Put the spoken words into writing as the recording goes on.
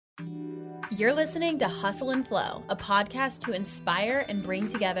You're listening to Hustle and Flow, a podcast to inspire and bring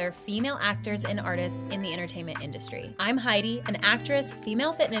together female actors and artists in the entertainment industry. I'm Heidi, an actress,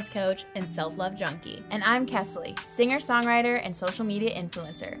 female fitness coach, and self-love junkie. And I'm Kesley, singer-songwriter and social media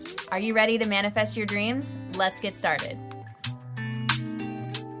influencer. Are you ready to manifest your dreams? Let's get started.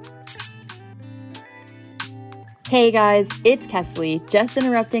 Hey guys, it's Kesley, just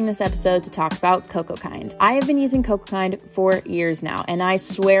interrupting this episode to talk about Cocokind. I have been using Cocokind for years now, and I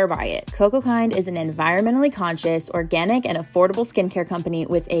swear by it. Cocokind is an environmentally conscious, organic, and affordable skincare company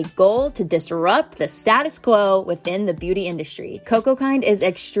with a goal to disrupt the status quo within the beauty industry. Cocokind is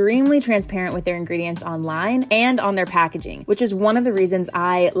extremely transparent with their ingredients online and on their packaging, which is one of the reasons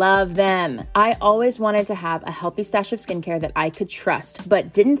I love them. I always wanted to have a healthy stash of skincare that I could trust,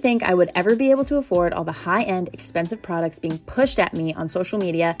 but didn't think I would ever be able to afford all the high-end, expensive products being pushed at me on social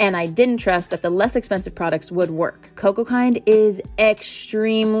media, and I didn't trust that the less expensive products would work. Cocokind is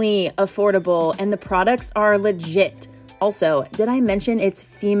extremely affordable and the products are legit. Also, did I mention it's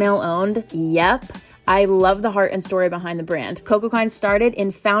female owned? Yep. I love the heart and story behind the brand. Cocokind started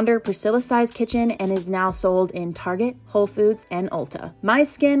in founder Priscilla Tsai's kitchen and is now sold in Target, Whole Foods, and Ulta. My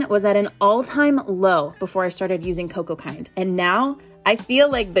skin was at an all-time low before I started using Cocokind, and now I feel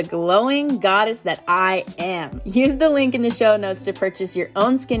like the glowing goddess that I am. Use the link in the show notes to purchase your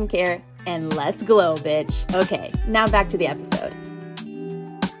own skincare, and let's glow, bitch. Okay, now back to the episode.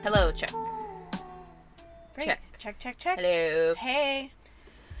 Hello, check. Great. Check. Hello. Hey.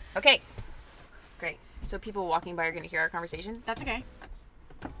 Okay. Great. So people walking by are going to hear our conversation? That's okay.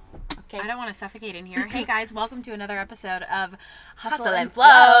 Okay. I don't want to suffocate in here. Hey guys, welcome to another episode of Hustle and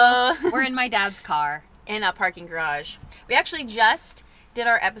Flow. We're in my dad's car. In a parking garage. We actually just did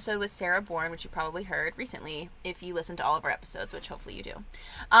our episode with Sarah Bourne, which you probably heard recently if you listen to all of our episodes, which hopefully you do.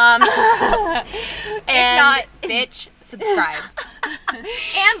 If not, bitch, subscribe.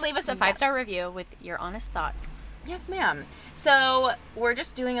 And leave us a 5-star review with your honest thoughts. Yes, ma'am. So we're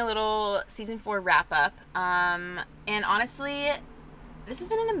just doing a little season 4 wrap-up. And honestly, this has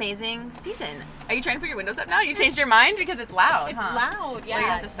been an amazing season. Are you trying to put your windows up now? You changed your mind because it's loud, It's huh? loud, yeah. Well, you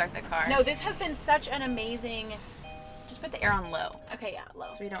have to start the car. No, this has been such an amazing... Just put the air on low. Okay, yeah, low.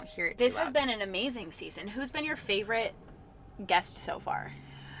 So we don't hear it This too has loud. been an amazing season. Who's been your favorite guest so far?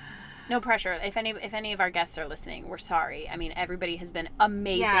 No pressure. If any of our guests are listening, we're sorry. I mean, everybody has been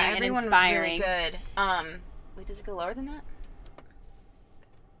amazing and everyone inspiring. was really good. Wait, does it go lower than that?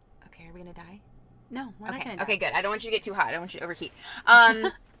 Okay, are we gonna die? No, we're not gonna die. Okay, good. I don't want you to get too hot. I don't want you to overheat.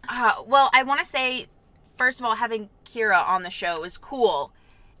 Well, I want to say, first of all, having Kira on the show is cool.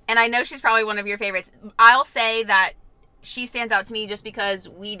 And I know she's probably one of your favorites. I'll say that she stands out to me just because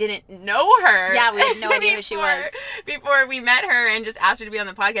we didn't know her. Yeah, we had no idea who she was. Before we met her and just asked her to be on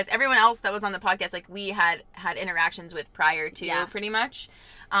the podcast. Everyone else that was on the podcast, like, we had interactions with prior to, pretty much.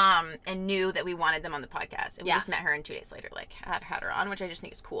 And knew that we wanted them on the podcast. And we just met her, and 2 days later, like, had her on, which I just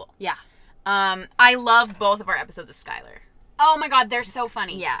think is cool. Yeah. I love both of our episodes with Skylar. Oh my god, they're so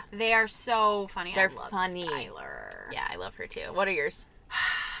funny. Yeah. They are so funny. They're I love funny. Skylar. Yeah, I love her too. What are yours?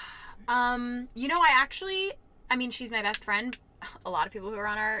 You know, she's my best friend. A lot of people who are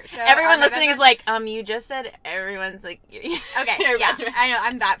on our show. Everyone listening is like, you just said everyone's like, okay, your yeah, best friend. I know,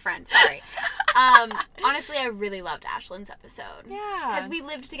 I'm that friend. Sorry. Honestly, I really loved Ashlyn's episode. Yeah. Because we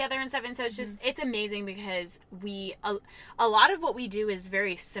lived together and stuff, and so it's just, it's amazing because a lot of what we do is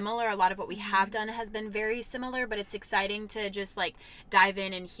very similar. A lot of what we have done has been very similar, but it's exciting to just, like, dive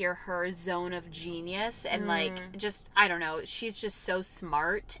in and hear her zone of genius and, like, just, I don't know, she's just so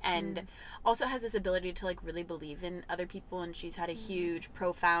smart and also has this ability to, like, really believe in other people, and she's had a huge,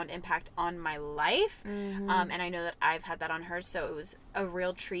 profound impact on my life. And I know that I've had that on hers, so it was a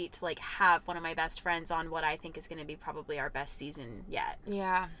real treat to, like, have one of my best friends on what I think is going to be probably our best season yet.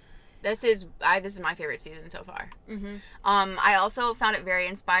 Yeah. This is my favorite season so far. I also found it very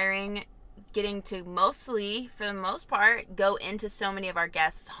inspiring getting to mostly, for the most part, go into so many of our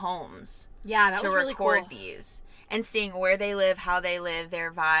guests' homes. Yeah, that was really cool. To record these. And seeing where they live, how they live,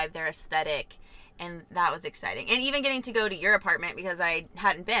 their vibe, their aesthetic. And that was exciting. And even getting to go to your apartment because I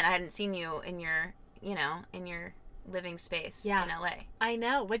hadn't seen you in your living space in LA. I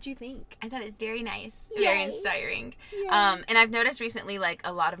know. What'd you think? I thought it was very nice. Yay. Very inspiring. Yay. And I've noticed recently, like,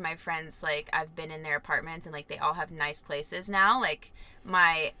 a lot of my friends, like, I've been in their apartments and, like, they all have nice places now. Like,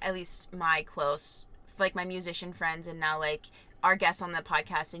 my close, like, my musician friends and now, like, our guests on the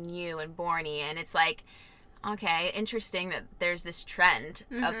podcast and you and Borny. And it's like, okay, interesting that there's this trend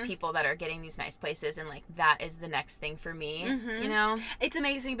of people that are getting these nice places, and like that is the next thing for me, you know? It's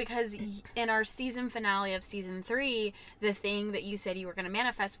amazing because in our season finale of season 3, the thing that you said you were going to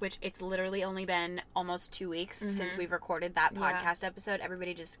manifest, which it's literally only been almost 2 weeks since we've recorded that podcast episode.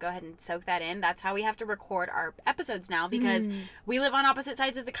 Everybody just go ahead and soak that in. That's how we have to record our episodes now, because we live on opposite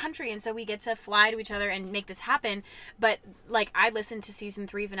sides of the country, and so we get to fly to each other and make this happen. But like, I listened to season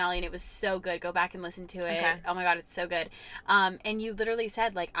 3 finale and it was so good. Go back and listen to it. Okay. Oh my god, it's so good. And you literally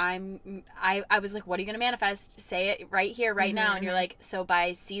said, like, I was like, what are you gonna manifest? Say it right here, right now. And you're like, so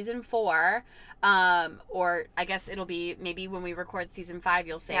by season 4, or I guess it'll be maybe when we record season 5,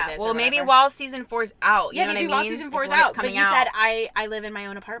 you'll say this. Well, maybe while season 4's out. You know what I mean? While season 4's out. But you said I live in my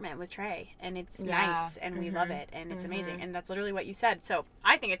own apartment with Trey, and it's nice, and we love it, and it's amazing, and that's literally what you said. So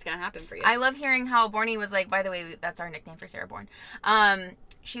I think it's gonna happen for you. I love hearing how Borny was like. By the way, that's our nickname for Sarah Bourne.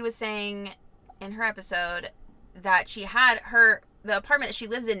 She was saying in her episode that she had the apartment that she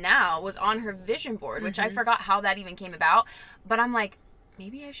lives in now was on her vision board, which I forgot how that even came about. But I'm like,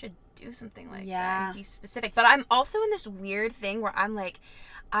 maybe I should do something like that and be specific. But I'm also in this weird thing where I'm like,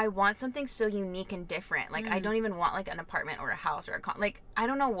 I want something so unique and different. Like, I don't even want like an apartment or a house or like, I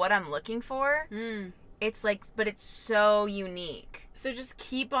don't know what I'm looking for. It's like, but it's so unique. So just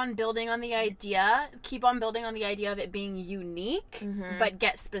keep on building on the idea. Keep on building on the idea of it being unique, but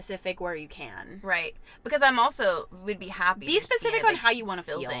get specific where you can. Right. Because I'm also would be happy. Be specific on how you want to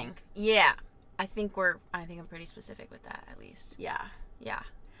feel. Yeah. I think I'm pretty specific with that, at least. Yeah. Yeah.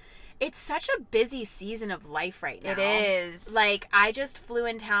 It's such a busy season of life right now. It is. Like, I just flew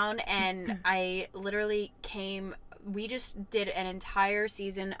in town and I literally we just did an entire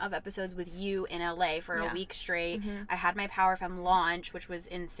season of episodes with you in LA for a week straight. I had my Power Femme launch, which was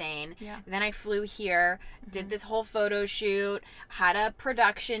insane. Then I flew here, did this whole photo shoot, had a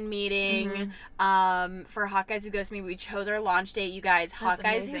production meeting for Hot Guys Who Ghosted Me. We chose our launch date, you guys. Hot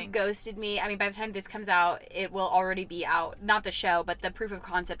Guys Who Ghosted Me. I mean, by the time this comes out, it will already be out. Not the show, but the proof of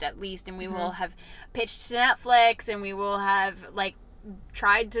concept at least. And we will have pitched to Netflix, and we will have, like,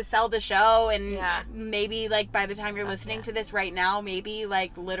 tried to sell the show, and maybe like by the time you're listening to this right now, maybe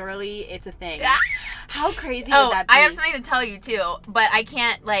like literally it's a thing. How crazy would that be? I have something to tell you too, but I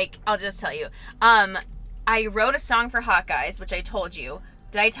can't, like, I'll just tell you. I wrote a song for Hot Guys, which I told you.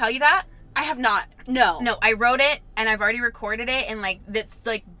 Did I tell you that? I have not. No, I wrote it and I've already recorded it, and like that's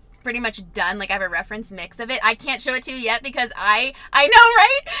like pretty much done. Like, I have a reference mix of it. I can't show it to you yet because I know,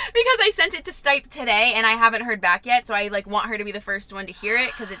 right? Because I sent it to Stipe today and I haven't heard back yet, so I like want her to be the first one to hear it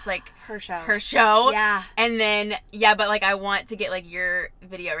because it's like her show. Yeah. And then but like I want to get like your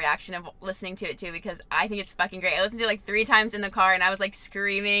video reaction of listening to it too, because I think it's fucking great. I listened to it like 3 times in the car and I was like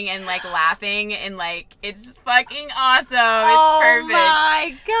screaming and like laughing, and like it's fucking awesome. It's perfect. Oh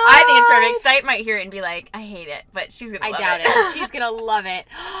my god. I think it's perfect. Stipe might hear it and be like, I hate it, but she's gonna love it. I doubt it. She's gonna love it.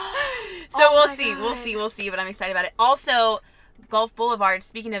 So we'll see, but I'm excited about it. Also, Gulf Boulevard,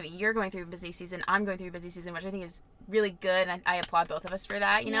 speaking of, you're going through a busy season, I'm going through a busy season, which I think is really good, and I applaud both of us for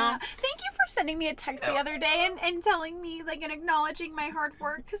that, you know? Thank you for sending me a text the other day and telling me, like, and acknowledging my hard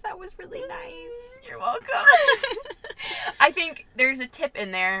work, because that was really nice. You're welcome. I think there's a tip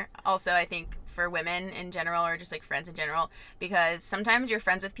in there, also, I think, for women in general, or just, like, friends in general, because sometimes you're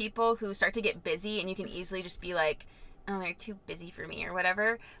friends with people who start to get busy, and you can easily just be like, oh, they're too busy for me, or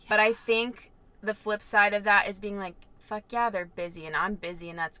whatever. Yeah. But I think the flip side of that is being like, fuck yeah, they're busy and I'm busy,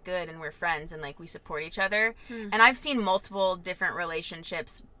 and that's good, and we're friends, and like we support each other. And I've seen multiple different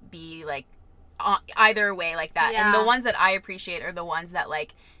relationships be like either way like that. And the ones that I appreciate are the ones that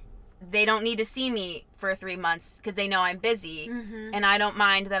like they don't need to see me for 3 months because they know I'm busy, and I don't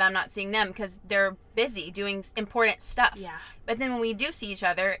mind that I'm not seeing them because they're busy doing important stuff. But then when we do see each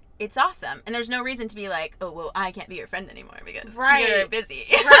other, it's awesome, and there's no reason to be like, oh, well, I can't be your friend anymore because you're busy.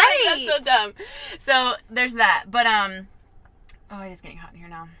 Right. That's so dumb. So there's that. But oh, it is getting hot in here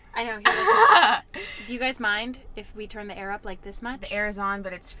now. I know. Do you guys mind if we turn the air up like this much? The air is on,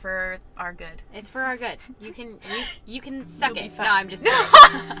 but it's for our good. It's for our good. You can suck it. No, I'm just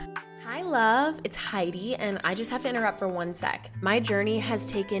Hi, love. It's Heidi, and I just have to interrupt for 1 sec. My journey has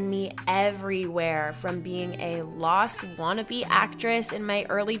taken me everywhere, from being a lost wannabe actress in my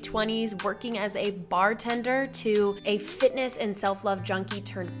early 20s, working as a bartender, to a fitness and self-love junkie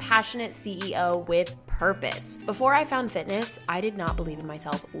turned passionate CEO with purpose. Before I found fitness, I did not believe in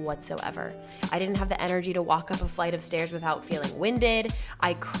myself whatsoever. I didn't have the energy to walk up a flight of stairs without feeling winded.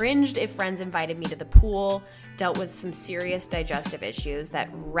 I cringed if friends invited me to the pool, dealt with some serious digestive issues that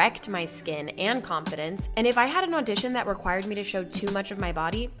wrecked my skin and confidence, and if I had an audition that required me to show too much of my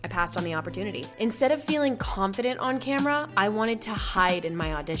body, I passed on the opportunity. Instead of feeling confident on camera, I wanted to hide in my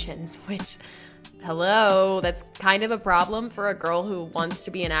auditions, which Hello, that's kind of a problem for a girl who wants to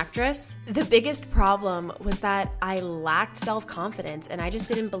be an actress. The biggest problem was that I lacked self-confidence and I just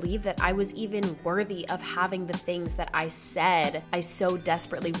didn't believe that I was even worthy of having the things that I said I so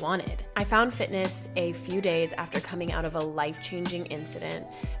desperately wanted. I found fitness a few days after coming out of a life-changing incident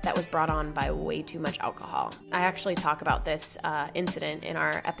that was brought on by way too much alcohol. I actually talk about this incident in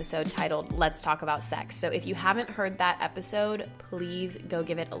our episode titled Let's Talk About Sex. So if you haven't heard that episode, please go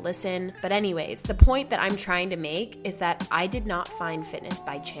give it a listen. But anyways, the point that I'm trying to make is that I did not find fitness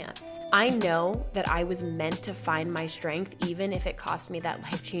by chance. I know that I was meant to find my strength even if it cost me that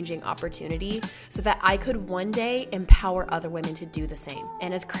life-changing opportunity so that I could one day empower other women to do the same.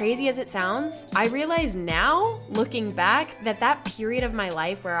 And as crazy as it sounds, I realize now, looking back, that period of my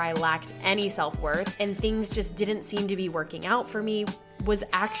life where I lacked any self-worth and things just didn't seem to be working out for me was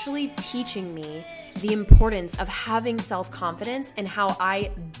actually teaching me the importance of having self-confidence and how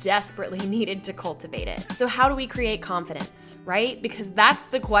I desperately needed to cultivate it. So how do we create confidence, right? Because that's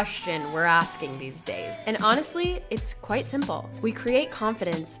the question we're asking these days. And honestly, it's quite simple. We create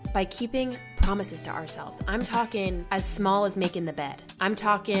confidence by keeping promises to ourselves. I'm talking as small as making the bed. I'm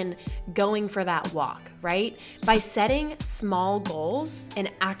talking going for that walk, right? By setting small goals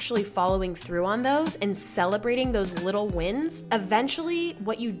and actually following through on those and celebrating those little wins, eventually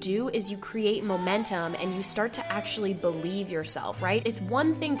what you do is you create momentum and you start to actually believe yourself, right? It's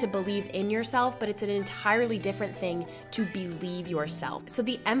one thing to believe in yourself, but it's an entirely different thing to believe yourself. So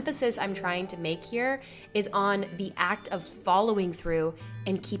the emphasis I'm trying to make here is on the act of following through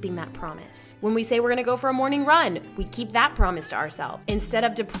and keeping that promise. When we say we're gonna go for a morning run, we keep that promise to ourselves. Instead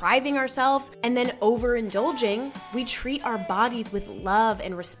of depriving ourselves and then overindulging, we treat our bodies with love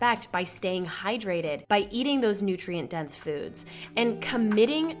and respect by staying hydrated, by eating those nutrient-dense foods, and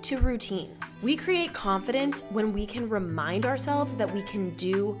committing to routines. We create confidence when we can remind ourselves that we can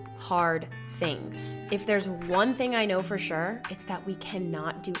do hard things. If there's one thing I know for sure, it's that we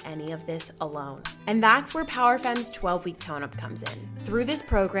cannot do any of this alone. And that's where PowerFem's 12-week tone-up comes in. Through this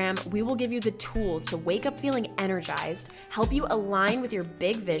program, we will give you the tools to wake up feeling energized, help you align with your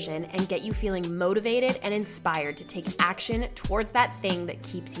big vision, and get you feeling motivated and inspired to take action towards that thing that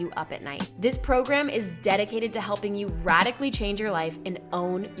keeps you up at night. This program is dedicated to helping you radically change your life and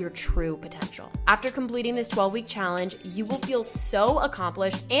own your true potential. After completing this 12-week challenge, you will feel so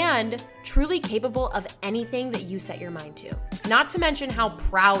accomplished and truly capable of anything that you set your mind to. Not to mention how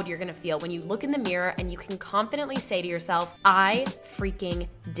proud you're gonna feel when you look in the mirror and you can confidently say to yourself, I freaking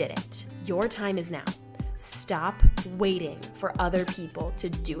did it. Your time is now. Stop waiting for other people to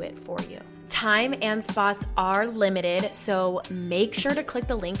do it for you. Time and spots are limited, so make sure to click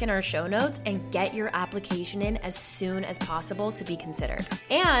the link in our show notes and get your application in as soon as possible to be considered.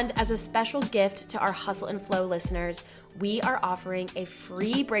 And as a special gift to our Hustle and Flow listeners, we are offering a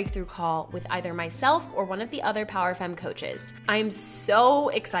free breakthrough call with either myself or one of the other PowerFem coaches. I'm so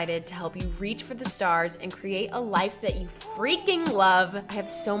excited to help you reach for the stars and create a life that you freaking love. I have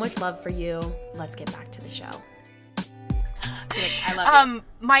so much love for you. Let's get back to the show. I love it.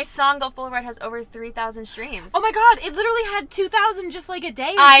 My song Gulf Boulevard has over 3,000 streams. Oh my god, it literally had 2,000 just like a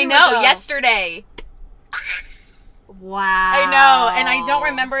day or I two know, ago. yesterday. Wow. I know, and I don't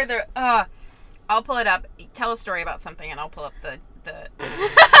remember the I'll pull it up. Tell a story about something and I'll pull up the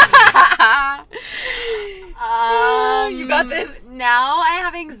you got this. Now I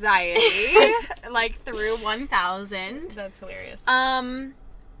have anxiety. Like through 1,000. That's hilarious.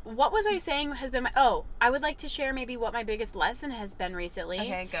 What was I saying has been I would like to share maybe what my biggest lesson has been recently.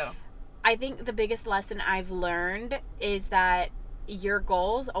 Okay, go. I think the biggest lesson I've learned is that your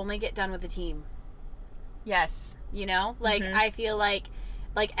goals only get done with a team. Yes. You know? Like, I feel like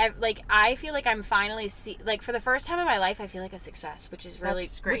I feel like I'm finally for the first time in my life I feel like a success, which is really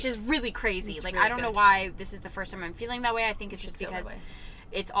crazy. It's like really I don't good. know why this is the first time I'm feeling that way. I think it's just because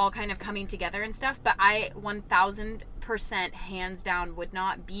it's all kind of coming together and stuff, but I 1,000% hands down would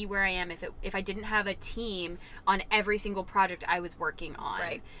not be where I am if I didn't have a team on every single project I was working on.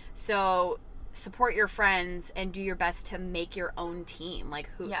 Right. So support your friends and do your best to make your own team.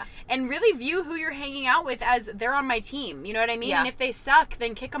 And really view who you're hanging out with as they're on my team. You know what I mean? Yeah. And if they suck,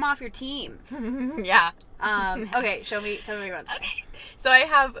 then kick them off your team. Yeah. Okay, tell me about this. Okay. So I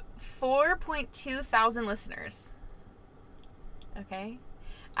have 4.2 thousand listeners. Okay.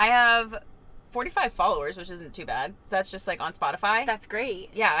 I have 45 followers, which isn't too bad. So that's just like on Spotify. That's great.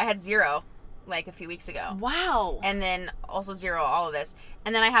 Yeah, I had 0 like a few weeks ago. Wow. And then also 0 all of this.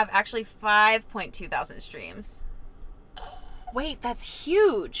 And then I have actually 5.2 thousand streams. Wait, that's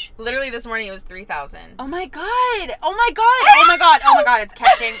huge. Literally this morning it was 3,000. Oh my god. Oh my god. Oh my god. Oh my god. It's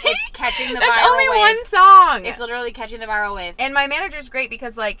catching the That's viral only wave. one song. It's literally catching the viral wave. And my manager's great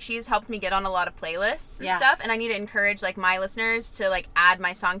because, like, she's helped me get on a lot of playlists and stuff. And I need to encourage, like, my listeners to, like, add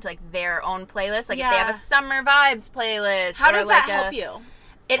my song to, like, their own playlist. Like, if they have a summer vibes playlist. How does like that help you?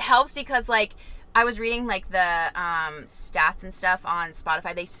 It helps because, like, I was reading, like, the stats and stuff on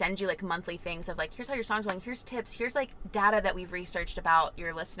Spotify. They send you, like, monthly things of, like, here's how your song's going. Here's tips. Here's, like, data that we've researched about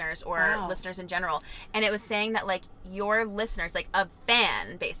your listeners or listeners in general. And it was saying that, like, your listeners, like, a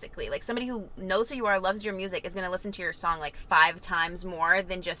fan, basically, like, somebody who knows who you are, loves your music, is going to listen to your song, like, 5 times more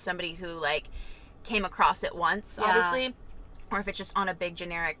than just somebody who, like, came across it once, obviously. Or if it's just on a big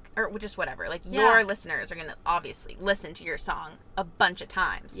generic, or just whatever. Like, your listeners are going to obviously listen to your song a bunch of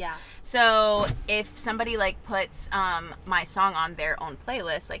times. Yeah. So, if somebody, like, puts my song on their own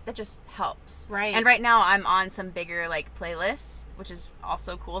playlist, like, that just helps. Right. And right now, I'm on some bigger, like, playlists, which is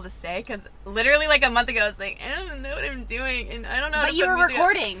also cool to say, because literally, like, a month ago, it's like, I don't know what I'm doing, and I don't know how to But you put were music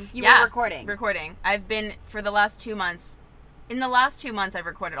recording. You Yeah, were recording. Recording. I've been, for the last 2 months, in the last 2 months, I've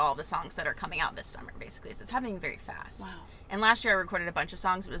recorded all the songs that are coming out this summer, basically. So, it's happening very fast. Wow. And last year I recorded a bunch of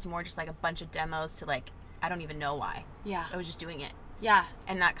songs, but it was more just like a bunch of demos to, like, I don't even know why. Yeah. I was just doing it. Yeah.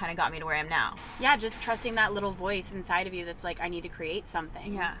 And that kind of got me to where I am now. Yeah, just trusting that little voice inside of you that's like, I need to create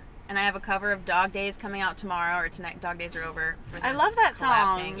something. Yeah. And I have a cover of Dog Days coming out tomorrow, or tonight. Dog Days are over. For this I love that collab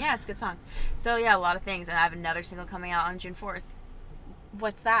song. thing. Yeah, it's a good song. So, yeah, a lot of things. And I have another single coming out on June 4th.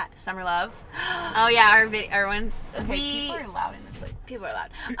 What's that? Summer Love. Oh, yeah, our one. Okay, people are loud in this place. People are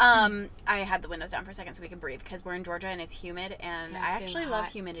loud. I had the windows down for a second so we could breathe because we're in Georgia and it's humid, and Yeah, I it's actually getting love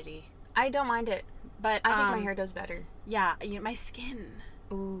hot. humidity. I don't mind it. But I think my hair does better. Yeah, you know, my skin.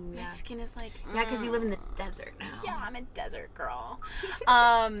 Ooh, My skin is like Yeah, because you live in the desert now. Yeah, I'm a desert girl.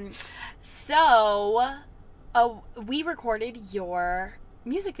 So we recorded your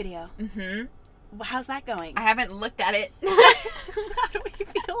music video. Mm-hmm. How's that going? I haven't looked at it. How do we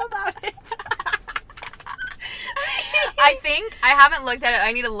feel about it? I think I haven't looked at it.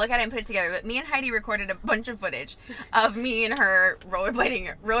 I need to look at it and put it together. But me and Heidi recorded a bunch of footage of me and her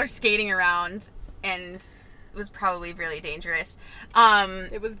roller skating around, and it was probably really dangerous.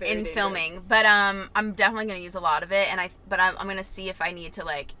 It was very in dangerous. filming, but I'm definitely gonna use a lot of it, and I'm gonna see if I need to,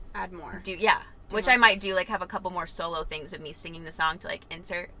 like, Add more. which more I might do, like, have a couple more solo things of me singing the song to, like,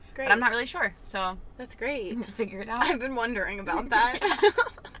 insert. Great. But I'm not really sure, so That's great. figure it out. I've been wondering about that.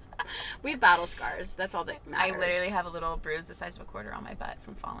 We have battle scars. That's all that I matters. literally have a little bruise the size of a quarter on my butt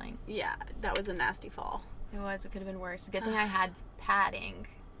from falling. Yeah, that was a nasty fall. It could have been worse. Good thing I had padding,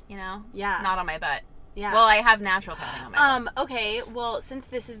 you know? Yeah. Not on my butt. Yeah. Well, I have natural padding on my butt. Okay. Well, since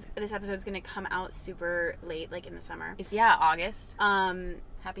this episode's gonna come out super late, like in the summer. It's, August.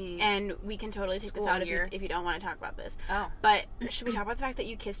 Happy. And we can totally take this School out year. if you don't want to talk about this. Oh. But should we talk about the fact that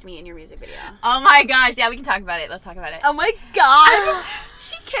you kissed me in your music video? Oh my gosh. Yeah, we can talk about it. Let's talk about it. Oh my god.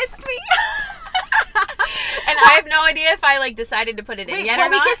 She kissed me. And I have no idea if I, like, decided to put it in Wait, yet well, or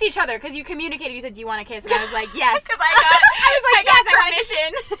not. we kissed each other because you communicated. You said, "Do you want to kiss?" And I was like, "Yes." Because I got "Yes, I wanna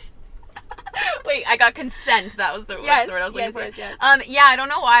permission. Wait, I got consent. That was the word Yes, I was looking for. yes. Yeah, I don't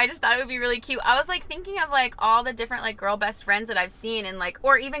know why. I just thought it would be really cute. I was, like, thinking of, like, all the different, like, girl best friends that I've seen, and, like,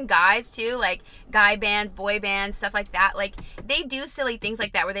 or even guys too, like guy bands, boy bands, stuff like that. Like, they do silly things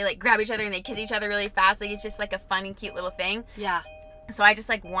like that where they, like, grab each other and they kiss each other really fast. Like, it's just, like, a fun and cute little thing. Yeah. So I just,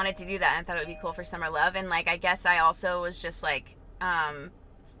 like, wanted to do that, and I thought it would be cool for Summer Love. And, like, I guess I also was just like,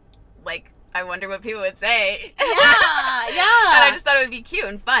 I wonder what people would say. Yeah. And I just thought it would be cute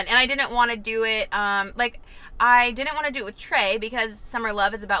and fun. And I didn't want to do it, I didn't want to do it with Trey because Summer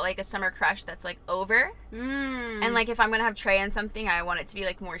Love is about, like, a summer crush that's, like, over. And, like, if I'm going to have Trey in something, I want it to be,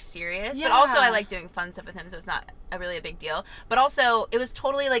 like, more serious. Yeah. But also I like doing fun stuff with him, so it's not really a big deal. But also, it was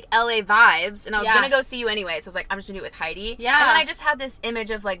totally, like, LA vibes, and I was Yeah. going to go see you anyway, so I was like, I'm just going to do it with Heidi. Yeah. And then I just had this image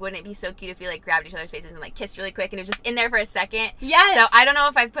of, like, wouldn't it be so cute if we, like, grabbed each other's faces and, like, kissed really quick, and it was just in there for a second. Yes. So I don't know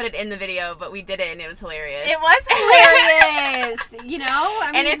if I put it in the video, but we did it, and it was hilarious. It was hilarious. You know?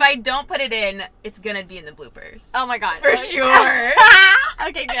 I mean, And if I don't put it in, it's going to be in the bloopers. oh my god. For sure.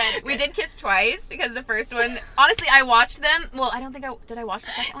 Okay, good. We did kiss twice because the first one, honestly, I watched them. Well, I don't think did I watch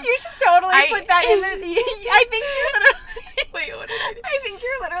the second one? You should totally I- put that in the. I think you're literally. Wait, what did I do? I think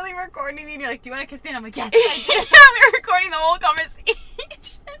you're literally recording me, and you're like, "Do you want to kiss me?" And I'm like, "Yes." Yeah, we were recording the whole conversation.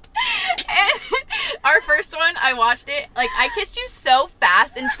 And our first one, I watched it. Like, I kissed you so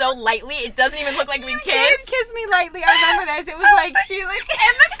fast and so lightly, it doesn't even look like we You kissed. did kiss me lightly. I remember this. It was like she like.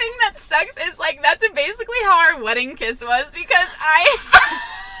 And the thing that sucks is, like, that's basically how our wedding kiss was because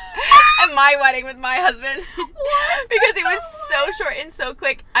at my wedding with my husband. Because it was so short and so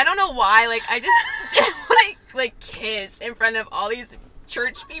quick. I don't know why. Like, I just didn't want to like, kiss in front of all these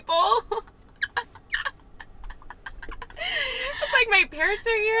church people. It's like, my parents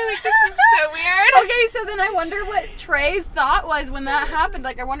are here. Like, this is so weird. Okay, so then I wonder what Trey's thought was when that happened.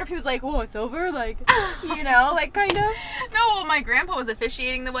 Like, I wonder if he was like, oh, it's over? Like, you know, like, kind of. No, well, my grandpa was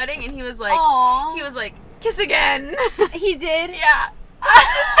officiating the wedding, and he was like, Aww. Kiss again. He did? Yeah.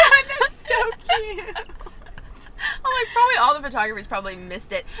 That's so cute. I'm like, probably all the photographers probably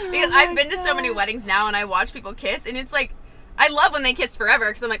missed it. Because I've been to so many weddings now, and I watch people kiss, and it's like, I love when they kiss forever,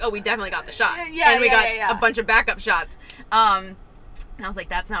 because I'm like, oh, we definitely got the shot. Yeah, and we got yeah. a bunch of backup shots. And I was like,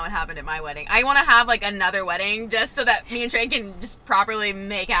 that's not what happened at my wedding. I want to have, like, another wedding just so that me and Trey can just properly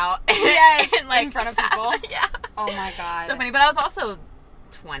make out. Yes, and, like, in front of people. Yeah. Oh, my God. So funny. But I was also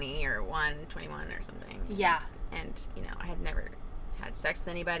 21 or something. Yeah. And, you know, I had never had sex with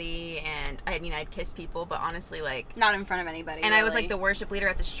anybody, and I'd kissed people, but honestly, like, not in front of anybody. And really. I was like the worship leader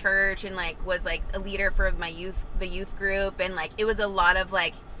at this church, and like was like a leader for the youth group, and like it was a lot of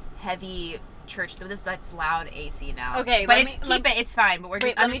like heavy church. That's loud AC now. Okay, but it's fine.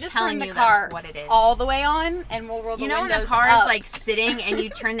 But I'm just telling you that's what it is. All the way on, and we'll roll the windows up. You know when the car is like sitting and you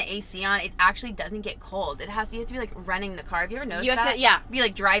turn the AC on, it actually doesn't get cold. You have to be like running the car. Have you ever noticed that? Yeah. Be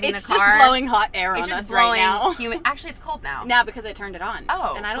like driving the car. It's just blowing hot air on us right now. Actually, it's cold now. Now because I turned it on.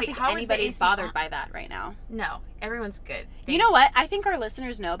 Oh, and I don't think anybody's bothered by that right now. No, everyone's good. You know what? I think our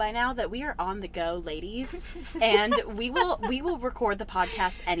listeners know by now that we are on the go, ladies, and we will record the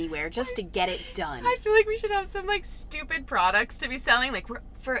podcast anywhere just to get it done. I feel like we should have some like stupid products to be selling, like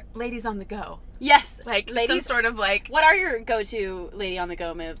for ladies on the go. Yes, like ladies, some sort of like. What are your go-to lady on the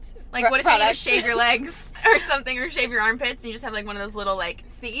go moves? Like, what if you need to shave your legs or something, or shave your armpits, and you just have like one of those little like.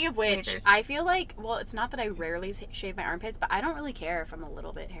 Speaking of which, razors. I feel like, well, it's not that I rarely shave my armpits, but I don't really care if I'm a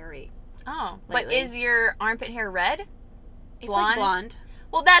little bit hairy. Oh, lately. But is your armpit hair red? It's blonde? Like blonde.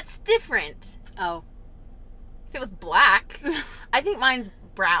 Well, that's different. Oh. If it was black, I think mine's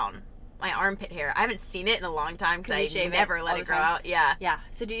brown. My armpit hair. I haven't seen it in a long time because I never let it grow out. Yeah. Yeah.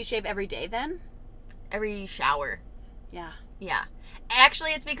 So do you shave every day then? Every shower. Yeah. Yeah.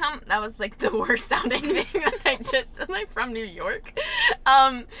 Actually, it's become, that was like the worst sounding thing that I just, like, from New York.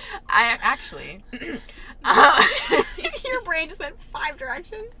 I actually. Your brain just went 5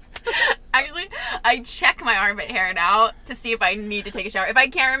 directions. Actually, I check my armpit hair now to see if I need to take a shower. If I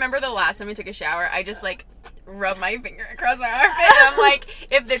can't remember the last time I took a shower, I just, like, rub my finger across my armpit. And I'm like,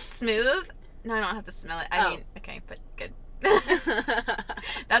 if it's smooth, no, I don't have to smell it. I mean, okay, but good.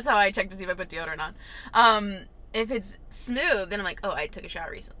 That's how I check to see if I put deodorant on. If it's smooth, then I'm like, oh, I took a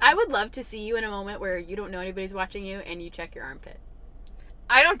shower recently. I would love to see you in a moment where you don't know anybody's watching you and you check your armpit.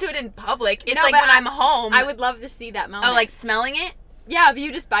 I don't do it in public. It's like when I'm home. I would love to see that moment. Oh, like smelling it? Yeah, if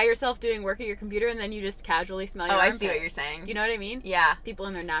you just by yourself doing work at your computer and then you just casually smell your armpit. I see what you're saying. Do you know what I mean? Yeah. People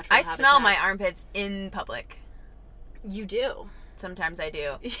in their natural habitats. I smell my armpits in public. You do? Sometimes I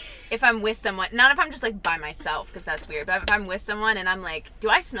do. If I'm with someone. Not if I'm just like by myself, because that's weird. But if I'm with someone and I'm like, do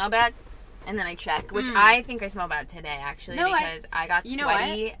I smell bad? And then I check, which I think I smell bad today, actually, because I got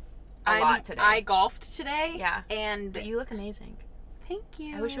sweaty a lot today. I golfed today. Yeah. But you look amazing. Thank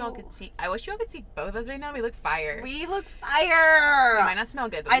you. I wish you all could see both of us right now. We look fire. We look fire. We might not smell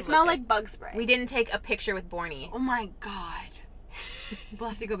good, but I smell like bug spray. We didn't take a picture with Borny. Oh my god. We'll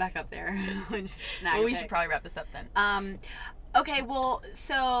have to go back up there and just snag Well, we should probably wrap this up then. Okay, well,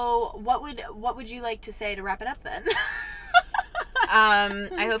 so what would you like to say to wrap it up then?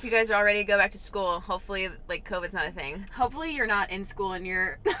 I hope you guys are all ready to go back to school. Hopefully, like, COVID's not a thing. Hopefully you're not in school and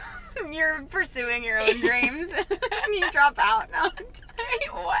you're pursuing your own dreams and you drop out. No, I'm just kidding.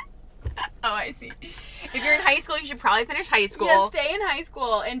 What? Oh, I see. If you're in high school, you should probably finish high school. Yeah, stay in high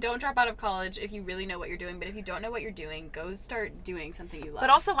school and don't drop out of college if you really know what you're doing. But if you don't know what you're doing, go start doing something you love. But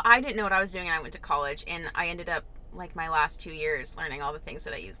also, I didn't know what I was doing, and I went to college, and I ended up, like, my last 2 years learning all the things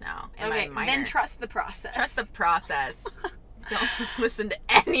that I use now. Okay, then trust the process. Trust the process. Don't listen to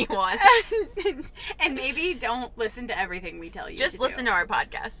anyone. And maybe don't listen to everything we tell you. Just listen to our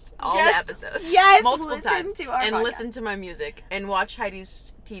podcast. All the episodes. Yes, multiple times. To our and podcast. Listen to my music. And watch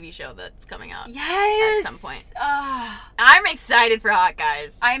Heidi's TV show that's coming out. Yes. At some point. I'm excited for Hot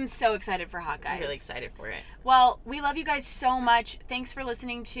Guys. I'm so excited for Hot Guys. I'm really excited for it. Well, we love you guys so much. Thanks for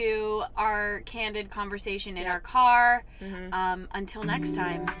listening to our candid conversation in our car. Mm-hmm. Until next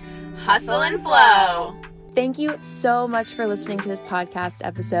time, hustle and flow. Thank you so much for listening to this podcast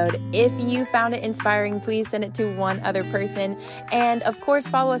episode. If you found it inspiring, please send it to one other person. And of course,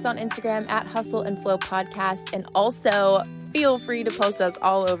 follow us on Instagram at Hustle and Flow Podcast. And also feel free to post us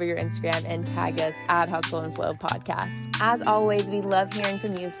all over your Instagram and tag us at Hustle and Flow Podcast. As always, we love hearing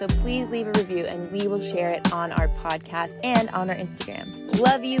from you. So please leave a review and we will share it on our podcast and on our Instagram.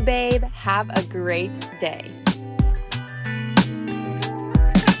 Love you, babe. Have a great day.